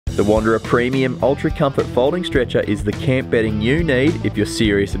The Wanderer Premium Ultra Comfort Folding Stretcher is the camp bedding you need if you're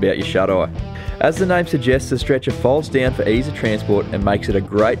serious about your shut-eye. As the name suggests, the stretcher folds down for ease of transport and makes it a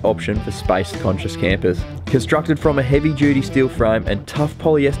great option for space-conscious campers. Constructed from a heavy-duty steel frame and tough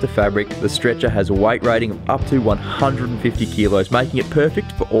polyester fabric, the stretcher has a weight rating of up to 150 kilos, making it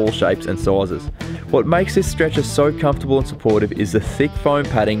perfect for all shapes and sizes. What makes this stretcher so comfortable and supportive is the thick foam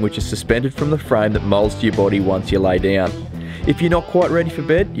padding which is suspended from the frame that molds to your body once you lay down. If you're not quite ready for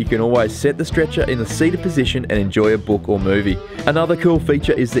bed, you can always set the stretcher in the seated position and enjoy a book or movie. Another cool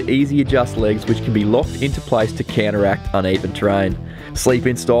feature is the easy adjust legs, which can be locked into place to counteract uneven terrain. Sleep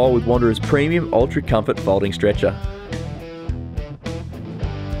in style with Wanderer's Premium Ultra Comfort Folding Stretcher.